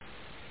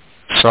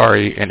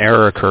Sorry, an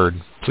error occurred.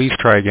 Please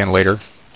try again later.